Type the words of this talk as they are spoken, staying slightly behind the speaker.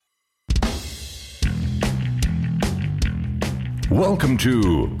Welcome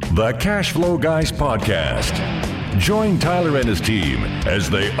to the Cash Flow Guys podcast. Join Tyler and his team as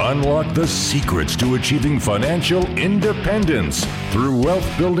they unlock the secrets to achieving financial independence through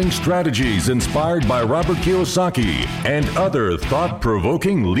wealth-building strategies inspired by Robert Kiyosaki and other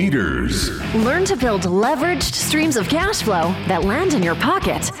thought-provoking leaders. Learn to build leveraged streams of cash flow that land in your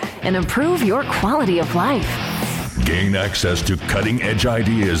pocket and improve your quality of life. Gain access to cutting-edge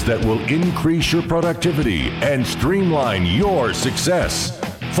ideas that will increase your productivity and streamline your success.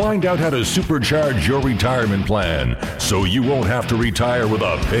 Find out how to supercharge your retirement plan so you won't have to retire with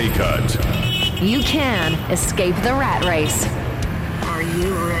a pay cut. You can escape the rat race. Are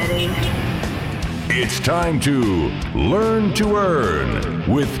you ready? It's time to Learn to Earn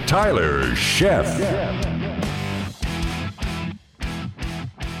with Tyler Sheff.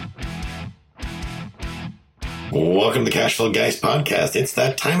 Welcome to the Cash Flow Guys podcast. It's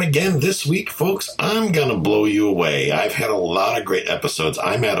that time again this week, folks. I'm going to blow you away. I've had a lot of great episodes.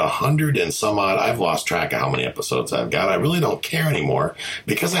 I'm at 100 and some odd. I've lost track of how many episodes I've got. I really don't care anymore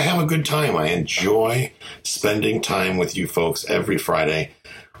because I have a good time. I enjoy spending time with you folks every Friday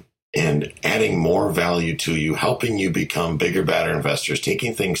and adding more value to you, helping you become bigger, badder investors,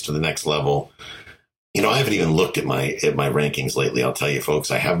 taking things to the next level. You know, I haven't even looked at my rankings lately. I'll tell you,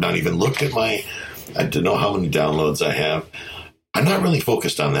 folks, I have not even looked at I don't know how many downloads I have. I'm not really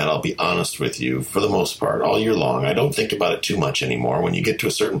focused on that. I'll be honest with you. For the most part, all year long, I don't think about it too much anymore. When you get to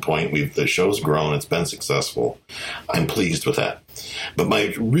a certain point, the show's grown. It's been successful. I'm pleased with that. But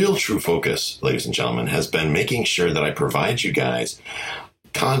my real true focus, ladies and gentlemen, has been making sure that I provide you guys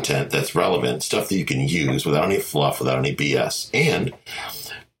content that's relevant, stuff that you can use without any fluff, without any BS. And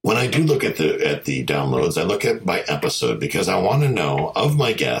when I do look at the downloads, I look at by episode because I want to know of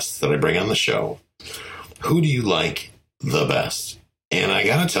my guests that I bring on the show, who do you like the best? And I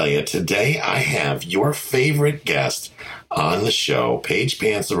got to tell you, today I have your favorite guest on the show, Paige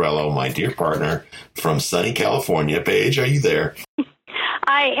Panzarello, my dear partner from sunny California. Paige, are you there?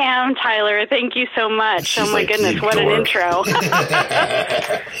 I am, Tyler. Thank you so much. She's oh, my goodness. What an intro.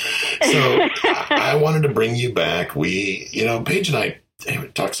 So I wanted to bring you back. Paige and I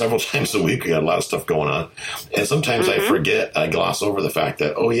talk several times a week. We got a lot of stuff going on. And sometimes I forget, I gloss over the fact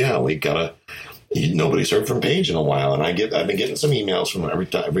that, nobody's heard from Paige in a while. And I've been getting some emails from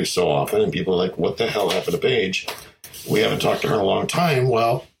every so often. And people are like, what the hell happened to Paige? We haven't talked to her in a long time.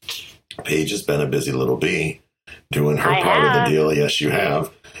 Well, Paige has been a busy little bee doing her part of the deal. Yes, you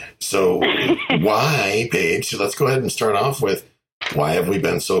have. So why, Paige, let's go ahead and start off with, why have we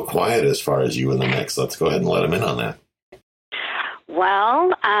been so quiet as far as you in the mix? Let's go ahead and let them in on that.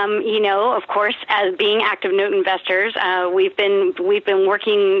 Well, of course, as being active note investors, we've been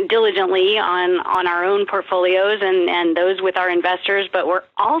working diligently on our own portfolios and those with our investors, but we're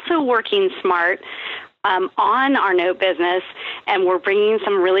also working smart on our note business, and we're bringing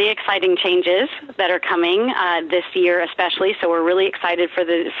some really exciting changes that are coming this year, especially. So we're really excited for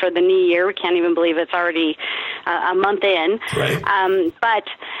the new year. We can't even believe it's already a month in. Right. But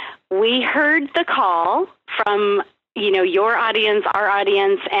we heard the call from your audience, our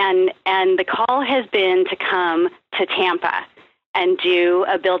audience, and the call has been to come to Tampa and do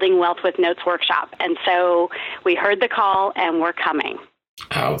a Building Wealth with Notes workshop. And so we heard the call and we're coming.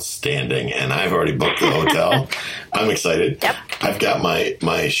 Outstanding. And I've already booked the hotel. I'm excited. Yep. I've got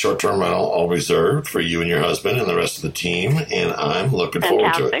my short-term rental all reserved for you and your husband and the rest of the team, and I'm looking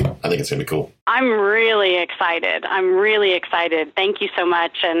forward to it. I think it's going to be cool. I'm really excited. Thank you so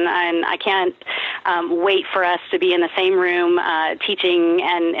much. And I can't wait for us to be in the same room teaching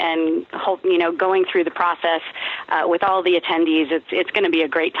and going through the process with all the attendees. It's going to be a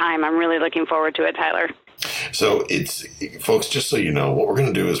great time. I'm really looking forward to it, Tyler. So folks, just so you know, what we're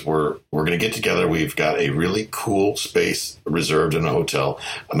going to do is we're going to get together. We've got a really cool space reserved in a hotel.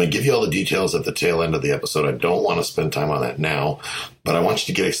 I'm going to give you all the details at the tail end of the episode. I don't want to spend time on that now, but I want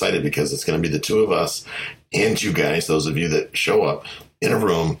you to get excited because it's going to be the two of us and you guys, those of you that show up in a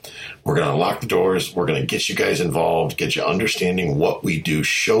room. We're going to lock the doors. We're going to get you guys involved, get you understanding what we do,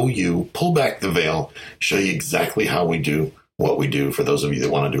 pull back the veil, show you exactly how we do what we do for those of you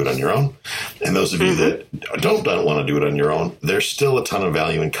that want to do it on your own. And those of you that don't want to do it on your own, there's still a ton of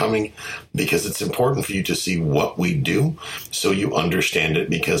value in coming because it's important for you to see what we do so you understand it.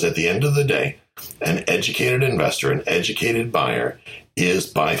 Because at the end of the day, an educated investor, an educated buyer is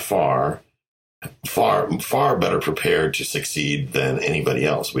by far better prepared to succeed than anybody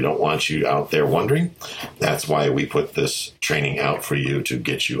else. We don't want you out there wondering. That's why we put this training out for you to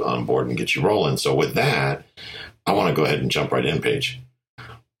get you on board and get you rolling. So with that, I want to go ahead and jump right in, Paige.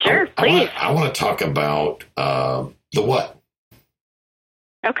 Sure, please. I want to talk about the what.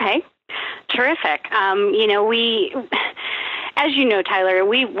 Okay, terrific. as you know, Tyler,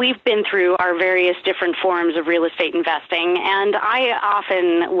 we've been through our various different forms of real estate investing, and I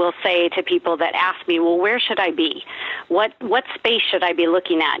often will say to people that ask me, well, where should I be? What space should I be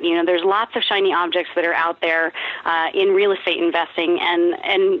looking at? You know, there's lots of shiny objects that are out there in real estate investing,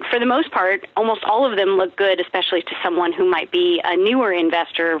 and for the most part, almost all of them look good, especially to someone who might be a newer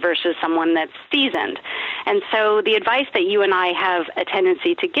investor versus someone that's seasoned. And so the advice that you and I have a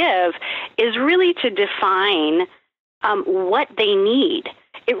tendency to give is really to define what they need.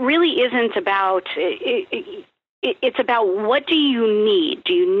 It really isn't about, it's about what do you need?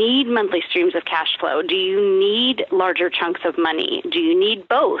 Do you need monthly streams of cash flow? Do you need larger chunks of money? Do you need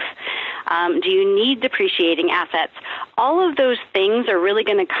both? Do you need depreciating assets? All of those things are really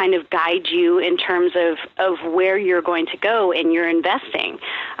going to kind of guide you in terms of where you're going to go in your investing.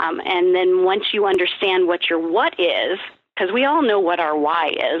 And then once you understand what your what is, because we all know what our why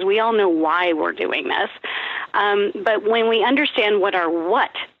is. We all know why we're doing this. But when we understand what our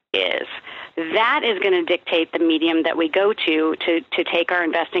what is, that is going to dictate the medium that we go to take our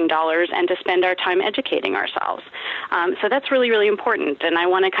investing dollars and to spend our time educating ourselves. So that's really, really important. And I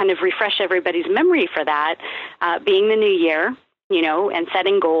want to kind of refresh everybody's memory for that, being the new year, you know, and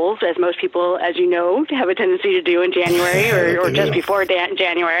setting goals, as most people, as you know, have a tendency to do in January or just before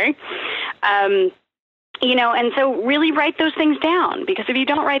January. You know, and so really write those things down, because if you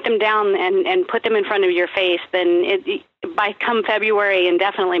don't write them down and put them in front of your face, then by come February and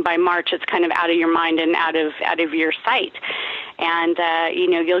definitely by March, it's kind of out of your mind and out of your sight. And, you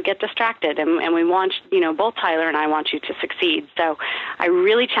know, you'll get distracted. And we want, you know, both Tyler and I want you to succeed. So I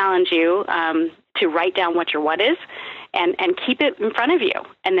really challenge you to write down what your what is and keep it in front of you.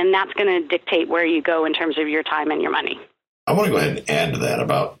 And then that's going to dictate where you go in terms of your time and your money. I want to go ahead and add to that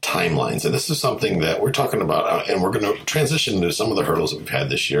about timelines. And this is something that we're talking about, and we're going to transition into some of the hurdles that we've had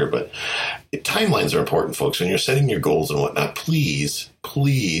this year. But timelines are important, folks. When you're setting your goals and whatnot, please,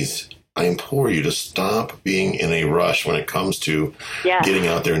 I implore you to stop being in a rush when it comes to getting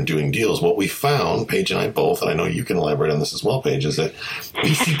out there and doing deals. What we found, Paige and I both, and I know you can elaborate on this as well, Paige, is that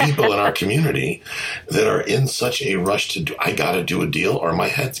we see people in our community that are in such a rush to do, I got to do a deal or my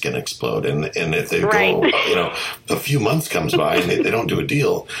head's going to explode. And if they go, you know, a few months comes by and they don't do a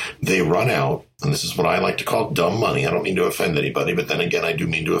deal, they run out. And this is what I like to call dumb money. I don't mean to offend anybody, but then again, I do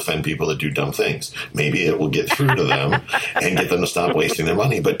mean to offend people that do dumb things. Maybe it will get through to them and get them to stop wasting their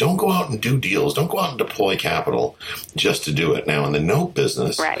money. But don't go out and do deals. Don't go out and deploy capital just to do it. Now, in the note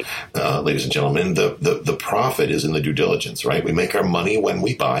business, ladies and gentlemen, the profit is in the due diligence, right? We make our money when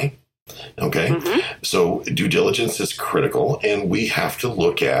we buy. Okay. So due diligence is critical, and we have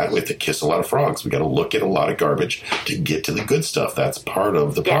to kiss a lot of frogs. We got to look at a lot of garbage to get to the good stuff. That's part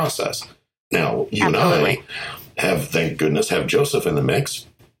of the process. Now, you and I have, thank goodness, have Joseph in the mix,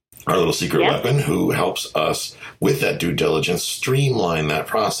 our little secret weapon, who helps us with that due diligence, streamline that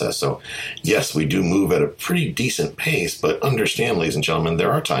process. So, yes, we do move at a pretty decent pace, but understand, ladies and gentlemen,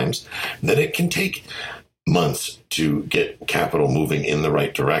 there are times that it can take months to get capital moving in the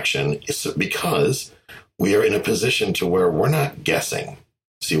right direction. It's because we are in a position to where we're not guessing.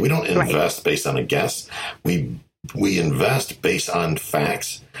 See, we don't invest based on a guess. We invest based on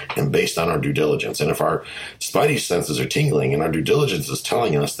facts and based on our due diligence. And if our spidey senses are tingling and our due diligence is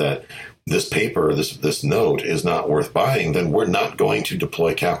telling us that this paper, this note is not worth buying, then we're not going to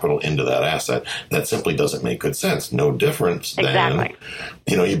deploy capital into that asset. That simply doesn't make good sense. No difference than,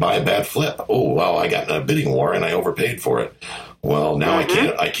 you know, you buy a bad flip. Oh, well, I got in a bidding war and I overpaid for it. Well, now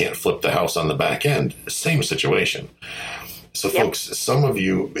I can't flip the house on the back end. Same situation. So, folks, some of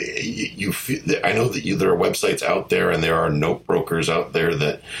you feel, I know that there are websites out there and there are note brokers out there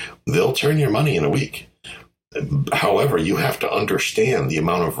that they'll turn your money in a week. However, you have to understand the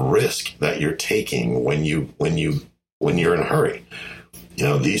amount of risk that you're taking when you're in a hurry. You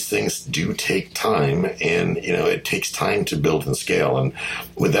know, these things do take time, and, you know, it takes time to build and scale. And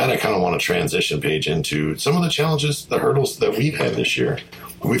with that, I kind of want to transition, Paige, into some of the challenges, the hurdles that we've had this year.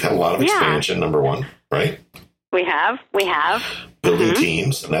 We've had a lot of expansion, number one, right? We have. Building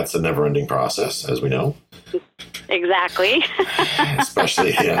teams, and that's a never-ending process, as we know. Exactly.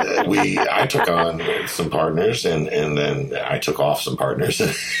 Especially, I took on some partners, and then I took off some partners.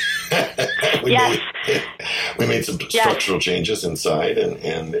 we made some structural changes inside,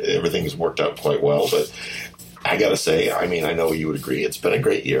 and everything's worked out quite well. But I got to say, I mean, I know you would agree, it's been a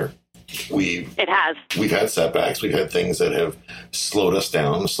great year. It has. We've had setbacks. We've had things that have slowed us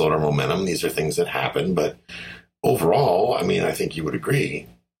down, slowed our momentum. These are things that happen, but overall, I mean, I think you would agree,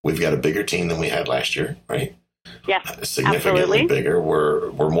 we've got a bigger team than we had last year, right? Yes, significantly bigger.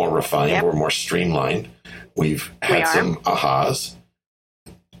 We're more refined. We're more streamlined. We've had some ahas.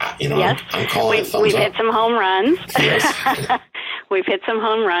 You know, I'm calling it thumbs up. We've hit some home runs. Yes. We've hit some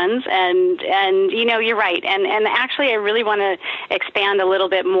home runs, and you're right. And actually, I really want to expand a little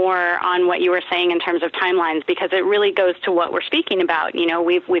bit more on what you were saying in terms of timelines, because it really goes to what we're speaking about.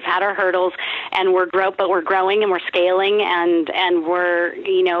 We've had our hurdles, and we're growing and we're scaling, and we're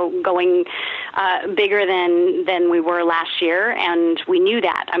going bigger than we were last year, and we knew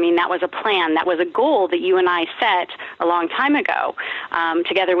that. I mean, that was a plan. That was a goal that you and I set a long time ago,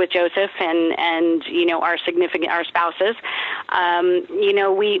 together with Joseph and our spouses.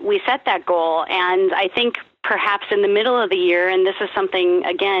 We set that goal, and I think perhaps in the middle of the year, and this is something,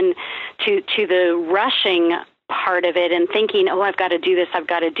 again, to the rushing part of it and thinking, I've got to do this,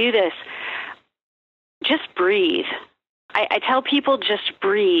 just breathe. I tell people, just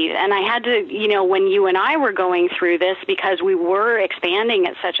breathe. And I had to, when you and I were going through this, because we were expanding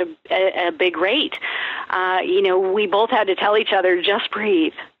at such a big rate, we both had to tell each other, just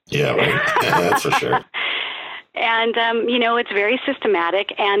breathe. Yeah, right. That's for sure. And, it's very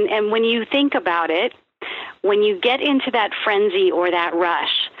systematic. And when you think about it, when you get into that frenzy or that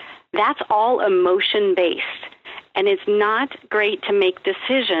rush, that's all emotion-based. And it's not great to make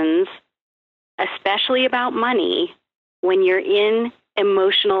decisions, especially about money, when you're in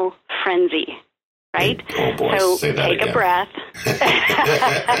emotional frenzy, right? Oh boy, so say that take again. A breath.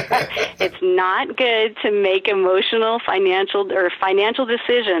 It's not good to make emotional financial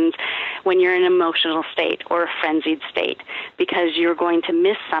decisions when you're in an emotional state or a frenzied state, because you're going to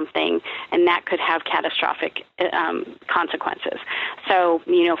miss something, and that could have catastrophic consequences. So,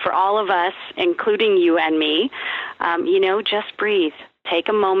 for all of us, including you and me, just breathe. Take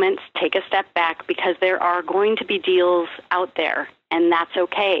a moment, take a step back, because there are going to be deals out there, and that's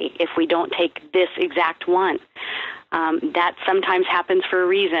okay if we don't take this exact one. That sometimes happens for a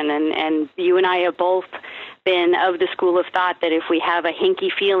reason, and you and I have both been of the school of thought that if we have a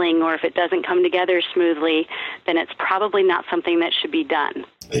hinky feeling or if it doesn't come together smoothly, then it's probably not something that should be done.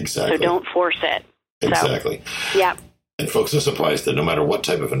 Exactly. So don't force it. Exactly. So, yeah. And folks, this applies to no matter what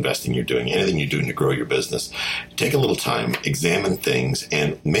type of investing you're doing, anything you're doing to grow your business. Take a little time, examine things,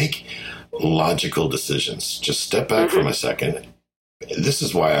 and make logical decisions. Just step back from a second. This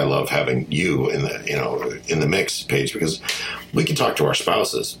is why I love having you in the mix, Paige, because we can talk to our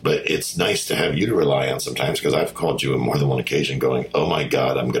spouses, but it's nice to have you to rely on sometimes, because I've called you on more than one occasion going, oh my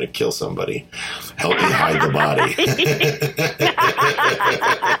God, I'm going to kill somebody. Help me hide the body.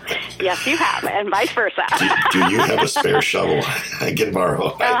 Yes, you have, and vice versa. Do you have a spare shovel I can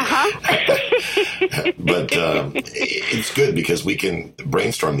borrow? But it's good because we can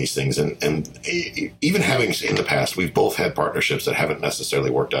brainstorm these things. And even having in the past, we've both had partnerships that haven't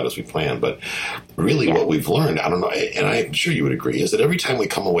necessarily worked out as we planned. But really what we've learned, I don't know, and I'm sure you would agree, is that every time we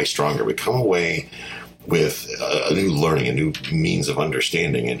come away stronger, we come away with a new learning, a new means of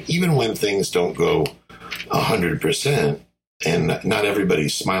understanding. And even when things don't go 100%, and not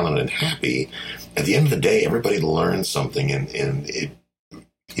everybody's smiling and happy, at the end of the day, everybody learns something, and it,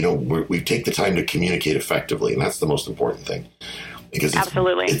 we take the time to communicate effectively, and that's the most important thing. Because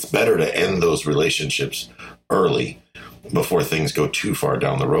it's better to end those relationships early before things go too far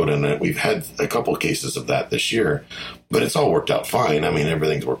down the road. And we've had a couple cases of that this year, but it's all worked out fine. I mean,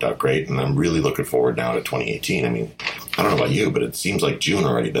 everything's worked out great, and I'm really looking forward now to 2018. I mean, I don't know about you, but it seems like June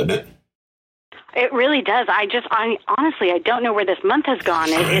already, doesn't it? It really does. Honestly, I don't know where this month has gone.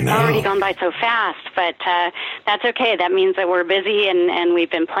 It's already gone by so fast, but that's okay. That means that we're busy and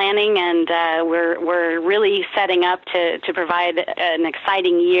we've been planning, and we're really setting up to provide an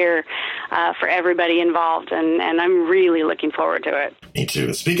exciting year for everybody involved, and I'm really looking forward to it. Me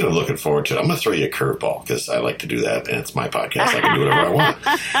too. Speaking of looking forward to it, I'm going to throw you a curveball, because I like to do that, and it's my podcast. I can do whatever I want.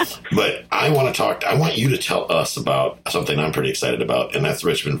 But I want you to tell us about something I'm pretty excited about, and that's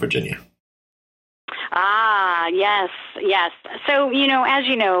Richmond, Virginia. Yes. So, as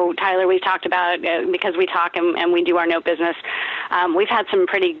you know, Tyler, we've talked about, because we talk and we do our note business, we've had some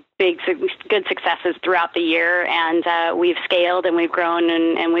pretty good successes throughout the year, and we've scaled and we've grown,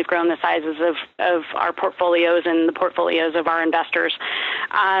 and we've grown the sizes of our portfolios and the portfolios of our investors.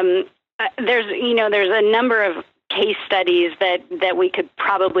 There's a number of case studies that we could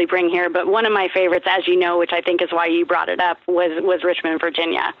probably bring here, but one of my favorites, as you know, which I think is why you brought it up, was Richmond,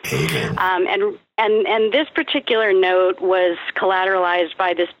 Virginia. And this particular note was collateralized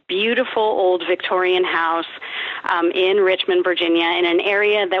by this beautiful old Victorian house in Richmond, Virginia, in an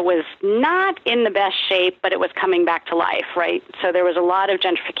area that was not in the best shape, but it was coming back to life, right? So there was a lot of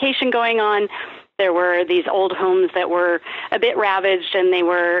gentrification going on. There were these old homes that were a bit ravaged, and they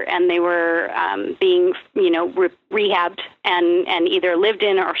were being, rehabbed and either lived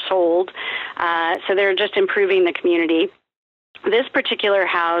in or sold. So they're just improving the community. This particular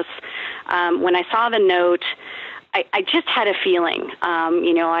house, when I saw the note, I just had a feeling.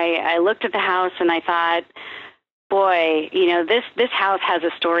 I looked at the house and I thought, boy, this house has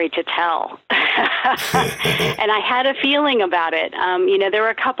a story to tell. And I had a feeling about it. There were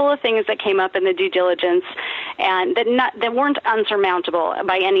a couple of things that came up in the due diligence and that weren't unsurmountable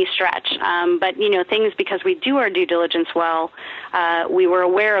by any stretch. But things, because we do our due diligence well, we were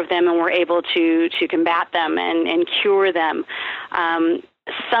aware of them and were able to combat them and cure them.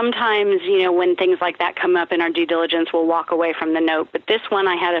 Sometimes, when things like that come up in our due diligence, we'll walk away from the note. But this one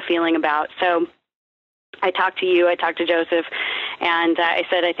I had a feeling about. So I talked to you, I talked to Joseph, and I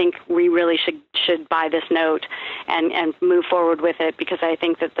said, I think we really should buy this note and move forward with it because I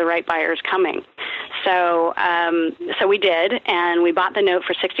think that the right buyer is coming. So we did, and we bought the note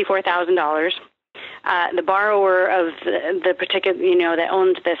for $64,000. The borrower of the particular, that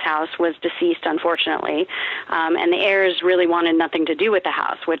owned this house was deceased, unfortunately, and the heirs really wanted nothing to do with the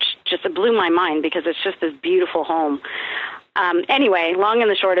house, which just blew my mind because it's just this beautiful home. Anyway, long and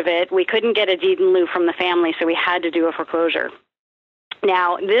the short of it, we couldn't get a deed in lieu from the family, so we had to do a foreclosure.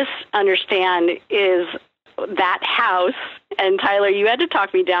 Now, this, understand, is that house, and Tyler, you had to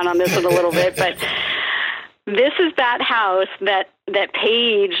talk me down on this one a little bit, but this is that house that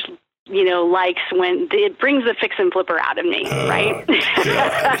Paige, likes when it brings the fix and flipper out of me, right? But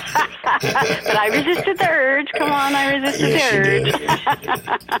I resisted the urge. Come on, I resisted the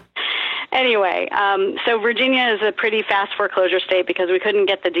urge. Anyway, so Virginia is a pretty fast foreclosure state because we couldn't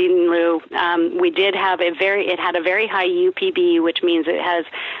get the deed in lieu. We did have it had a very high UPB, which means it has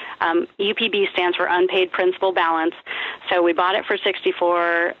UPB stands for unpaid principal balance. So we bought it for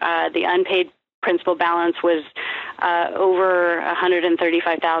 $64,000. The unpaid principal balance was over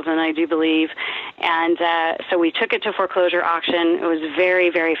 $135,000, I do believe, and so we took it to foreclosure auction. It was very,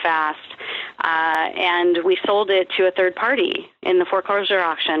 very fast, and we sold it to a third party in the foreclosure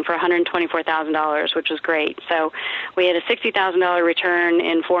auction for $124,000, which was great. So we had a $60,000 return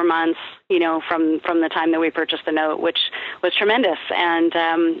in 4 months, from the time that we purchased the note, which was tremendous. And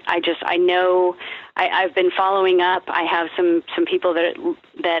I know. I've been following up. I have some people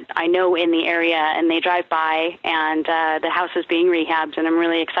that I know in the area, and they drive by, and the house is being rehabbed, and I'm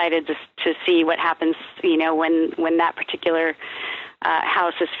really excited to see what happens, when that particular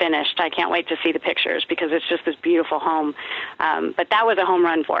house is finished. I can't wait to see the pictures because it's just this beautiful home. But that was a home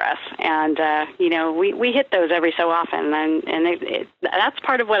run for us, and we hit those every so often, and that's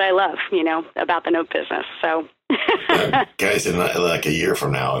part of what I love, about the note business. So. Guys, in like a year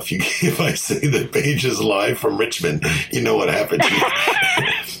from now, if I say that Paige is live from Richmond, you know what happened.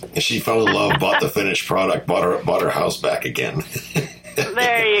 She fell in love, bought the finished product, bought her house back again.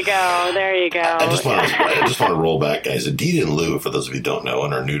 There you go. I just want to roll back, guys. A deed in lieu, for those of you who don't know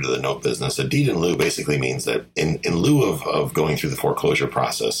and are new to the note business, a deed in lieu basically means that in lieu of going through the foreclosure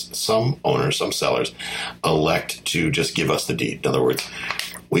process, some owners, some sellers elect to just give us the deed. In other words,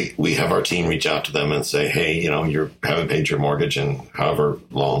 we have our team reach out to them and say, hey, you haven't paid your mortgage in however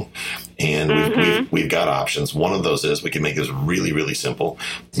long, and we've got options. One of those is we can make this really, really simple.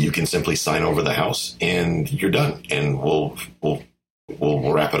 You can simply sign over the house and you're done, and we'll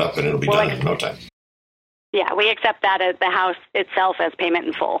wrap it up and it'll be done in no time. Yeah, we accept that as the house itself as payment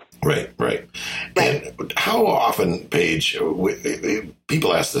in full. Right. And how often, Paige,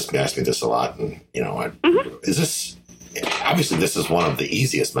 people ask me this a lot, and is this? Obviously, this is one of the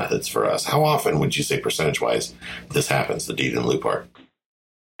easiest methods for us. How often would you say, percentage-wise, this happens, the deed in lieu part?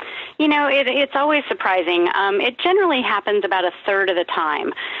 It's always surprising. It generally happens about a third of the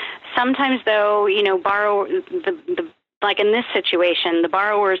time. Sometimes, though, like in this situation, the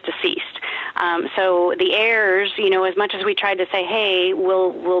borrower is deceased. So the heirs, as much as we tried to say, hey,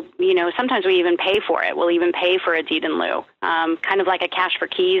 we'll sometimes we even pay for it. We'll even pay for a deed in lieu, kind of like a cash for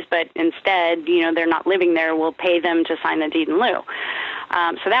keys, but instead, they're not living there. We'll pay them to sign the deed in lieu.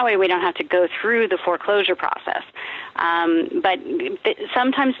 So that way we don't have to go through the foreclosure process. But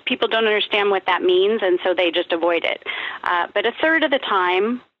sometimes people don't understand what that means, and so they just avoid it. But a third of the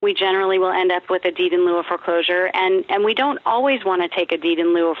time, we generally will end up with a deed in lieu of foreclosure, and we don't always want to take a deed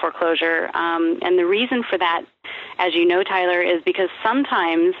in lieu of foreclosure. And the reason for that, as you know, Tyler, is because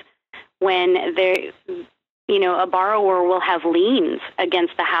sometimes when a borrower will have liens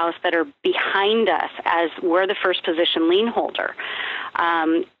against the house that are behind us, as we're the first position lien holder.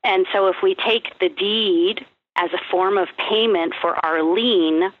 And so if we take the deed as a form of payment for our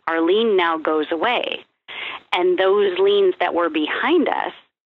lien now goes away. And those liens that were behind us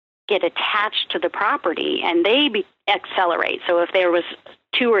get attached to the property, and they accelerate. So if there was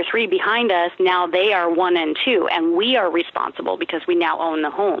 2 or 3 behind us, now they are 1 and 2, and we are responsible because we now own the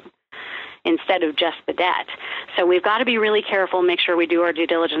home. instead of just the debt. So we've got to be really careful, make sure we do our due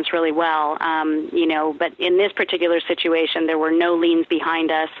diligence really well. But in this particular situation, there were no liens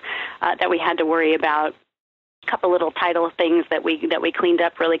behind us that we had to worry about. A couple little title things that we cleaned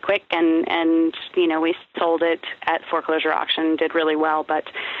up really quick, and we sold it at foreclosure auction, did really well. But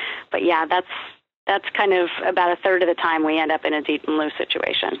yeah, that's kind of about a third of the time we end up in a deed in lieu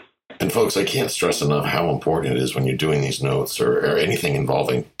situation. And folks, I can't stress enough how important it is when you're doing these notes or anything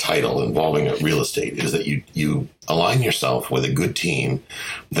involving title, involving real estate, is that you align yourself with a good team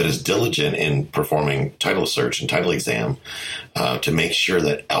that is diligent in performing title search and title exam to make sure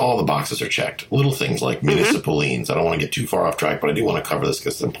that all the boxes are checked. Little things like municipal liens. I don't want to get too far off track, but I do want to cover this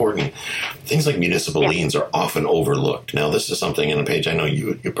because it's important. Things like municipal liens are often overlooked. Now, this is something in a page I know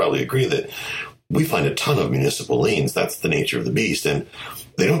you probably agree that we find a ton of municipal liens. That's the nature of the beast. And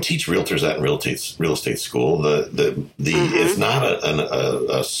they don't teach realtors that in real estate school. It's not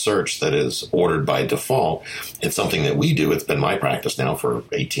a search that is ordered by default. It's something that we do. It's been my practice now for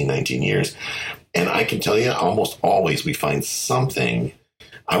 18, 19 years. And I can tell you almost always we find something.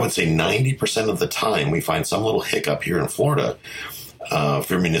 I would say 90% of the time we find some little hiccup here in Florida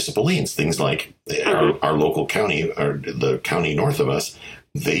for municipal liens. Things like our local county, or the county north of us,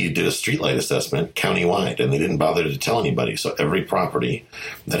 they did a streetlight assessment countywide, and they didn't bother to tell anybody. So every property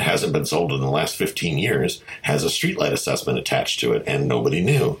that hasn't been sold in the last 15 years has a streetlight assessment attached to it, and nobody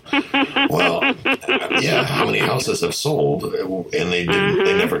knew. Well, yeah, how many houses have sold, and they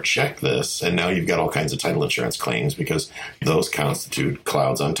never checked this, and now you've got all kinds of title insurance claims because those constitute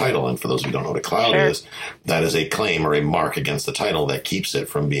clouds on title. And for those who don't know what a cloud is, that is a claim or a mark against the title that keeps it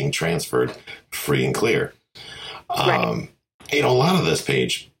from being transferred free and clear. Right. A lot of this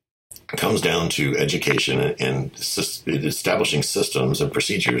page comes down to education and establishing systems and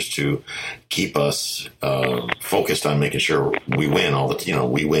procedures to keep us focused on making sure we win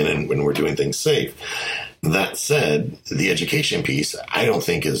we win and when we're doing things safe. That said, the education piece, I don't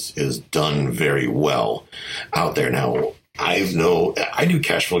think is done very well out there now. I do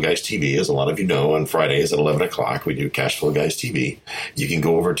Cashflow Guys TV, as a lot of you know, on Fridays at 11 o'clock. We do Cashflow Guys TV. You can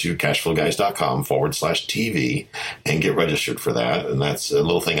go over to cashflowguys.com/TV and get registered for that. And that's a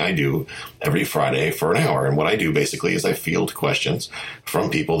little thing I do every Friday for an hour. And what I do basically is I field questions from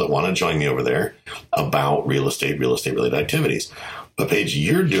people that want to join me over there about real estate related activities. The page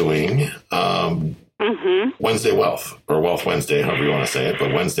you're doing, Wednesday Wealth, or Wealth Wednesday, however you want to say it,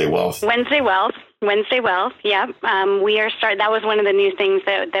 but Wednesday Wealth. Wednesday Wealth, yeah. We are that was one of the new things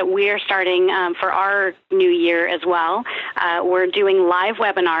that we are starting for our new year as well. We're doing live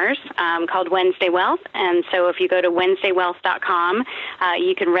webinars called Wednesday Wealth, and so if you go to WednesdayWealth.com,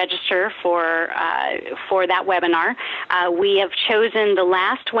 you can register for that webinar. We have chosen the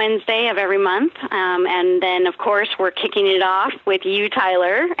last Wednesday of every month, and then of course we're kicking it off with you,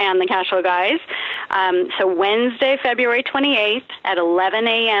 Tyler, and the Cashflow Guys. So Wednesday, February 28th at 11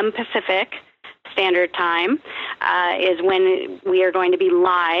 a.m. Pacific Standard Time is when we are going to be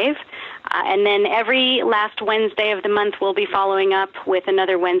live. And then every last Wednesday of the month, we'll be following up with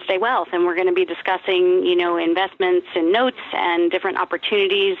another Wednesday Wealth, and we're going to be discussing, investments and notes and different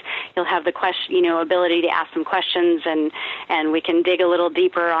opportunities. You'll have the ability to ask some questions, and we can dig a little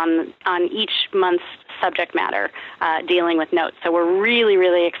deeper on each month's subject matter dealing with notes. So we're really,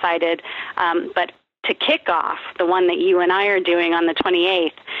 really excited. But to kick off the one that you and I are doing on the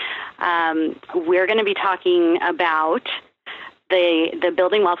 28th, we're going to be talking about the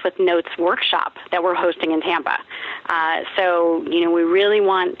Building Wealth with Notes workshop that we're hosting in Tampa. So, we really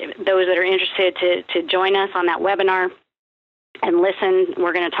want those that are interested to join us on that webinar and listen.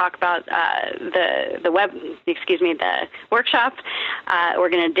 We're going to talk about the workshop. We're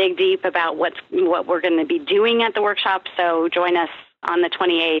going to dig deep about what we're going to be doing at the workshop. So join us on the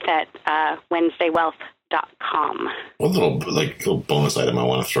 28th at WednesdayWealth.com. One little bonus item I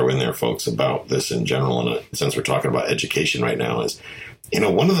want to throw in there, folks, about this in general, and since we're talking about education right now, is,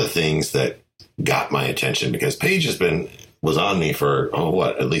 one of the things that got my attention, because Paige was on me for,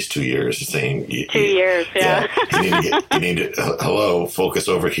 at least 2 years, saying... 2 years, yeah. You need to, hello, focus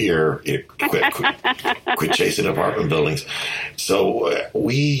over here, quit chasing apartment buildings. So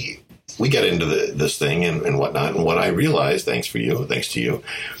we get into this thing and whatnot, and what I realized, thanks to you,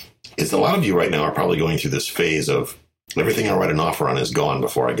 is a lot of you right now are probably going through this phase of everything I write an offer on is gone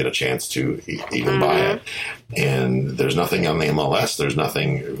before I get a chance to even buy it. And there's nothing on the MLS. There's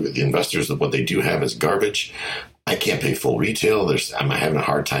nothing. The investors, what they do have is garbage. I can't pay full retail. I'm having a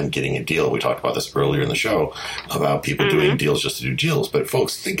hard time getting a deal. We talked about this earlier in the show about people doing deals just to do deals. But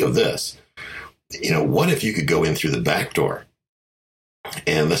folks, think of this. What if you could go in through the back door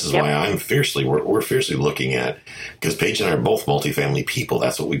And this is why we're fiercely looking at, because Paige and I are both multifamily people.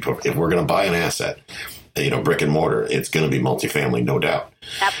 That's what if we're going to buy an asset, brick and mortar, it's going to be multifamily, no doubt.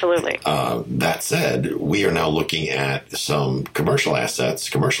 Absolutely. That said, we are now looking at some commercial assets,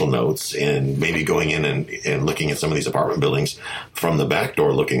 commercial notes, and maybe going in and looking at some of these apartment buildings from the back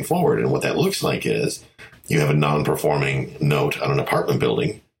door looking forward. And what that looks like is you have a non-performing note on an apartment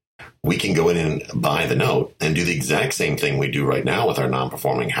building. We can go in and buy the note and do the exact same thing we do right now with our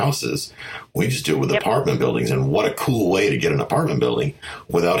non-performing houses. We just do it with apartment buildings. And what a cool way to get an apartment building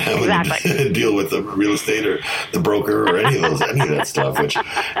without having to deal with the real estate or the broker or any of that stuff, which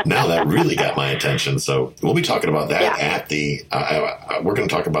now that really got my attention. So we'll be talking about that at the, we're going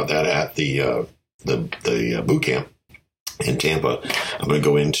to talk about that at the boot camp in Tampa. I'm going to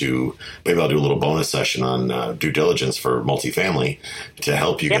go into, maybe I'll do a little bonus session on due diligence for multifamily to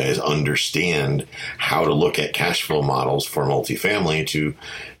help you guys understand how to look at cash flow models for multifamily to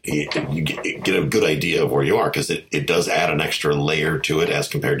get a good idea of where you are, because it does add an extra layer to it as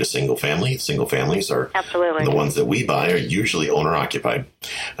compared to single family. Single families are the ones that we buy are usually owner occupied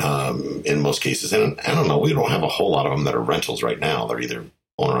in most cases. And I don't know, we don't have a whole lot of them that are rentals right now. They're either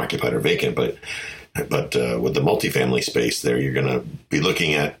owner occupied or vacant, but with the multifamily space there, you're going to be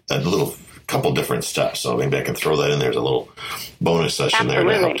looking at a little couple different steps. So maybe I can throw that in there as a little bonus session there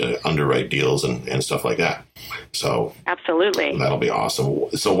to help to underwrite deals and stuff like that. So absolutely, that'll be awesome.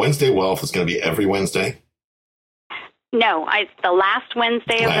 So Wednesday Wealth is going to be every Wednesday? No, the last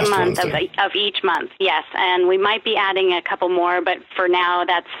Wednesday of the month of each month. Yes, and we might be adding a couple more, but for now,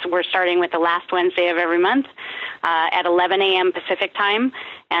 we're starting with the last Wednesday of every month at 11 a.m. Pacific time,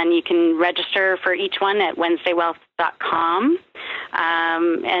 and you can register for each one at WednesdayWealth.com.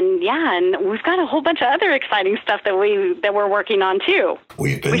 And we've got a whole bunch of other exciting stuff that we're working on too.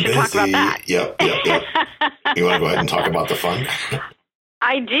 We should talk about that. Yep. You want to go ahead and talk about the fund?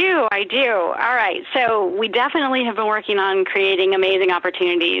 I do. All right. So we definitely have been working on creating amazing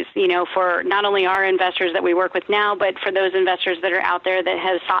opportunities, for not only our investors that we work with now, but for those investors that are out there that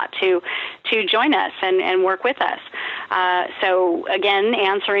have sought to join us and work with us. So again,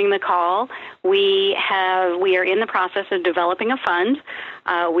 answering the call, we are in the process of developing a fund.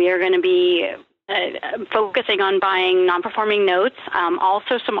 We are going to be focusing on buying non-performing notes,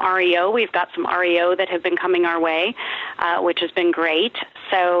 also some REO. We've got some REO that have been coming our way, which has been great.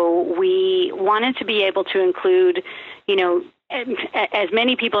 So we wanted to be able to include, as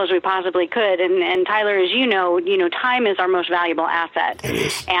many people as we possibly could. And Tyler, as you know, time is our most valuable asset.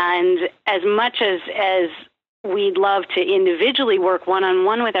 And as much as we'd love to individually work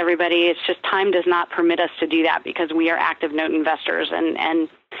one-on-one with everybody, it's just time does not permit us to do that because we are active note investors. And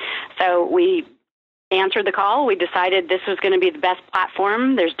so we answered the call. We decided this was going to be the best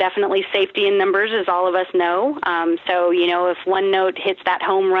platform. There's definitely safety in numbers, as all of us know. So, if one note hits that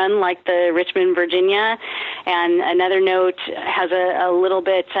home run like the Richmond, Virginia, and another note has a little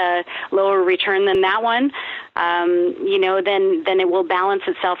bit lower return than that one, then it will balance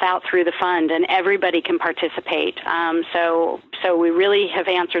itself out through the fund, and everybody can participate. So we really have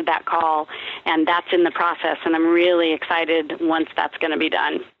answered that call, and that's in the process, and I'm really excited once that's going to be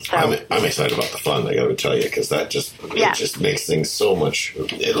done. So I'm excited about the fund, I got to tell you, because that it just makes things so much.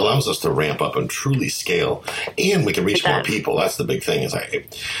 It allows us to ramp up and truly scale, and we can reach more people. That's the big thing.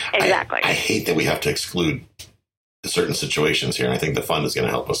 I hate that we have to exclude certain situations here, and I think the fund is going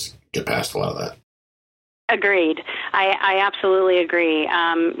to help us get past a lot of that. Agreed. I absolutely agree.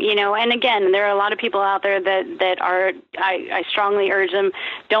 And again, there are a lot of people out there that are, I strongly urge them,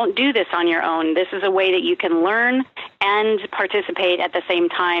 don't do this on your own. This is a way that you can learn and participate at the same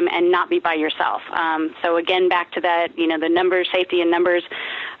time and not be by yourself. So again, back to that, the numbers, safety in numbers,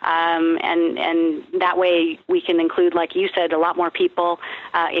 and that way we can include, like you said, a lot more people.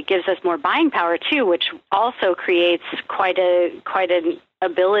 It gives us more buying power too, which also creates quite an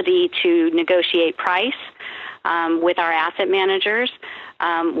ability to negotiate price with our asset managers.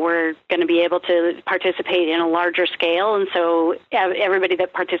 We're going to be able to participate in a larger scale, and so everybody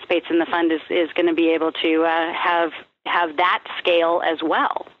that participates in the fund is going to be able to have that scale as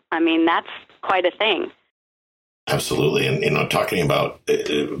well. I mean, that's quite a thing. Absolutely. And talking about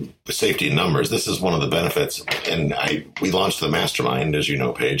safety in numbers, this is one of the benefits. And we launched the mastermind, as you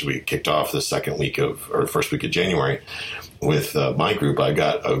know, Paige. We kicked off the first week of January. with my group, I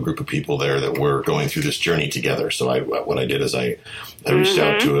got a group of people there that were going through this journey together. So what I did is I reached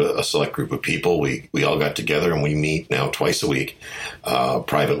out to a select group of people. We all got together and we meet now twice a week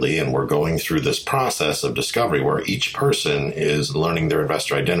privately, and we're going through this process of discovery where each person is learning their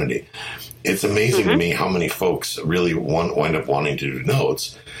investor identity. It's amazing to me how many folks really wind up wanting to do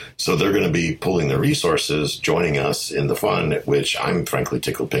notes. So they're going to be pulling their resources, joining us in the fund, which I'm frankly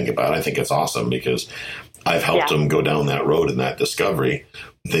tickled pink about. I think it's awesome because I've helped them go down that road and that discovery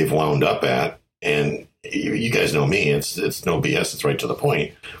they've wound up at. And you guys know me. It's no BS. It's right to the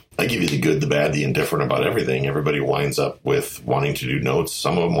point. I give you the good, the bad, the indifferent about everything. Everybody winds up with wanting to do notes.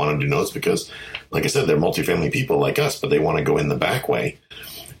 Some of them want to do notes because, like I said, they're multifamily people like us, but they want to go in the back way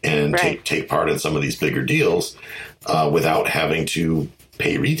and take part in some of these bigger deals without having to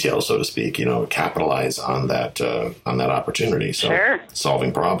pay retail, so to speak, capitalize on that opportunity. So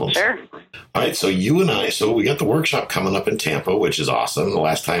solving problems. Sure. All right. So you and I, we got the workshop coming up in Tampa, which is awesome. The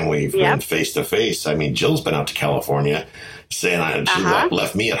last time we've been face to face, I mean, Jill's been out to California saying she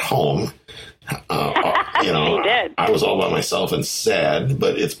left me at home. She did. I was all by myself and sad,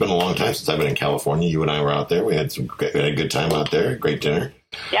 but it's been a long time since I've been in California. You and I were out there. We had a good time out there. Great dinner.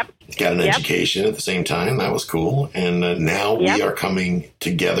 Yep. Got an education at the same time. That was cool. And now we are coming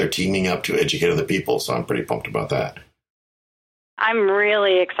together, teaming up to educate other people. So I'm pretty pumped about that. I'm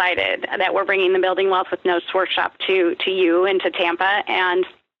really excited that we're bringing the Building Wealth with Notes workshop to you and to Tampa. And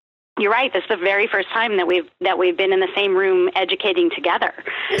you're right. This is the very first time that we've been in the same room educating together.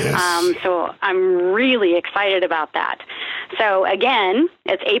 Yes. So I'm really excited about that. So again,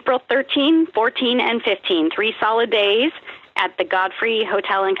 it's April 13, 14, and 15, 3 solid days at the Godfrey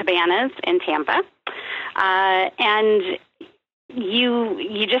Hotel and Cabanas in Tampa. And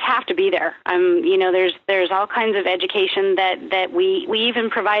you just have to be there. There's all kinds of education that we even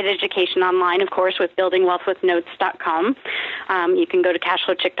provide education online, of course, with buildingwealthwithnotes.com. You can go to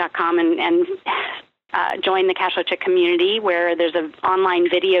cashflowchick.com and join the Cashflow Chick community, where there's an online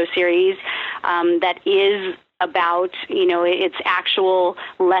video series that is about, it's actual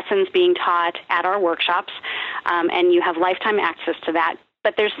lessons being taught at our workshops, and you have lifetime access to that.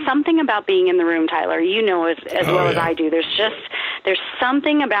 But there's something about being in the room, Tyler, as well as I do. There's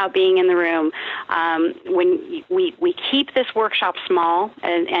something about being in the room when we keep this workshop small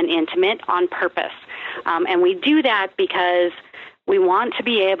and intimate on purpose. And we do that because we want to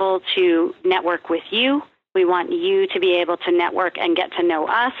be able to network with you. We want you to be able to network and get to know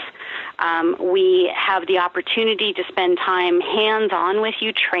us. We have the opportunity to spend time hands-on with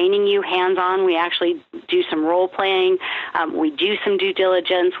you, training you hands-on. We actually do some role-playing. We do some due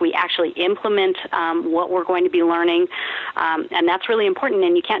diligence. We actually implement what we're going to be learning. And that's really important,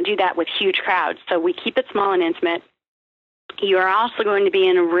 and you can't do that with huge crowds. So we keep it small and intimate. You are also going to be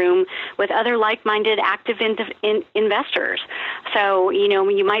in a room with other like-minded active investors. So,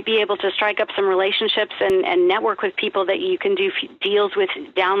 you might be able to strike up some relationships and network with people that you can do deals with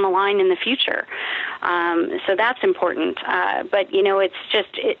down the line in the future. So that's important. But, it's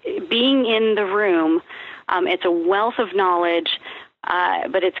just being in the room. It's a wealth of knowledge,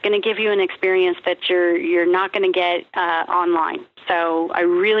 but it's going to give you an experience that you're not going to get online. So I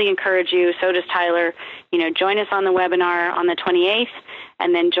really encourage you, so does Tyler, join us on the webinar on the 28th,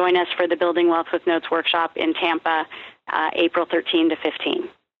 and then join us for the Building Wealth with Notes workshop in Tampa, April 13 to 15.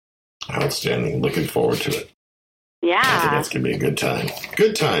 Outstanding. Looking forward to it. Yeah. I think that's going to be a good time.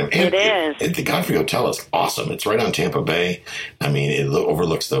 Good time. And it is. The Godfrey Hotel is awesome. It's right on Tampa Bay. I mean, it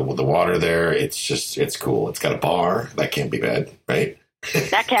overlooks the water there. It's cool. It's got a bar. That can't be bad, right?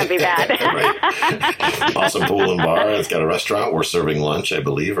 That can't be bad. Right. Awesome pool and bar. It's got a restaurant. We're serving lunch, I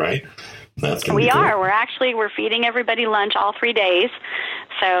believe, right? That's going to be cool. We're feeding everybody lunch all 3 days.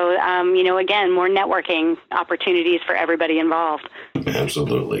 So, again, more networking opportunities for everybody involved.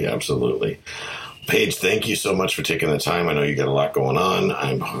 Absolutely. Absolutely. Paige, thank you so much for taking the time. I know you got a lot going on.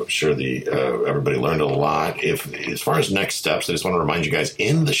 I'm sure everybody learned a lot. As far as next steps, I just want to remind you guys,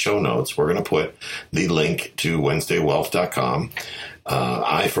 in the show notes, we're going to put the link to WednesdayWealth.com.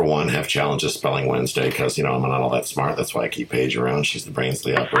 I, for one, have challenges spelling Wednesday because, I'm not all that smart. That's why I keep Paige around. She's the brains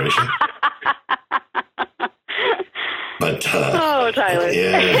of the operation. But Tyler.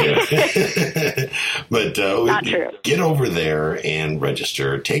 Yeah. But not true. Get over there and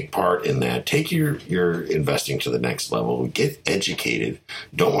register. Take part in that. Take your investing to the next level. Get educated.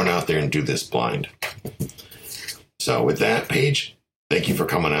 Don't run out there and do this blind. So with that, Paige, thank you for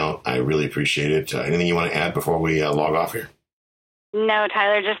coming out. I really appreciate it. Anything you want to add before we log off here? No,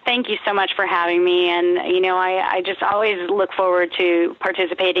 Tyler, just thank you so much for having me. And, I just always look forward to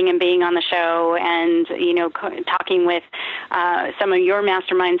participating and being on the show, and, talking with some of your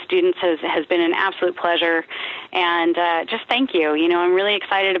mastermind students has been an absolute pleasure. And just thank you. I'm really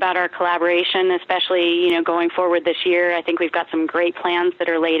excited about our collaboration, especially, going forward this year. I think we've got some great plans that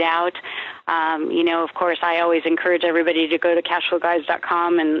are laid out. Of course, I always encourage everybody to go to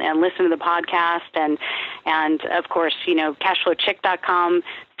cashflowguys.com and listen to the podcast. And of course, cashflowchick.com,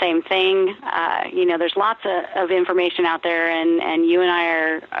 same thing. There's lots of information out there, and you and I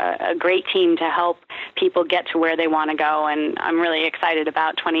are a great team to help people get to where they want to go. And I'm really excited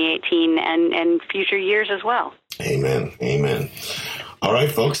about 2018 and future years as well. Amen. Amen. All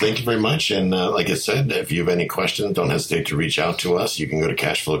right, folks, thank you very much. And like I said, if you have any questions, don't hesitate to reach out to us. You can go to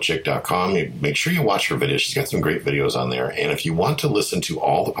cashflowchick.com. Make sure you watch her videos. She's got some great videos on there. And if you want to listen to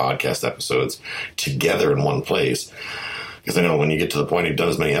all the podcast episodes together in one place, because I know when you get to the point you've done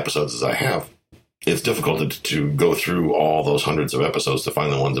as many episodes as I have, it's difficult to go through all those hundreds of episodes to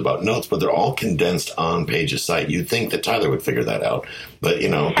find the ones about notes, but they're all condensed on Paige's site. You'd think that Tyler would figure that out, but,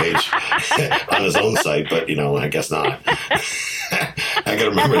 Paige on his own site, but, I guess not. I got to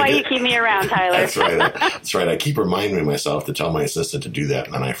remember. That's why you keep me around, Tyler. That's right. That's right. I keep reminding myself to tell my assistant to do that,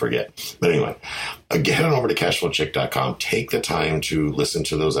 and then I forget. But anyway, head on over to cashflowchick.com. Take the time to listen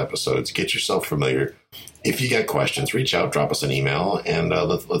to those episodes. Get yourself familiar. If you got questions, reach out, drop us an email, and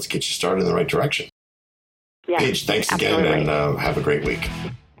let's get you started in the right direction. Yeah, Paige, thanks absolutely. again, and have a great week.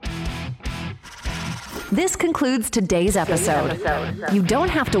 This concludes today's episode. You don't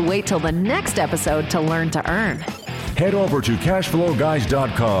have to wait till the next episode to learn to earn. Head over to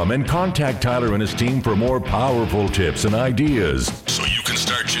cashflowguys.com and contact Tyler and his team for more powerful tips and ideas so you can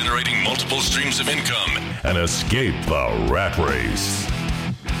start generating multiple streams of income and escape the rat race.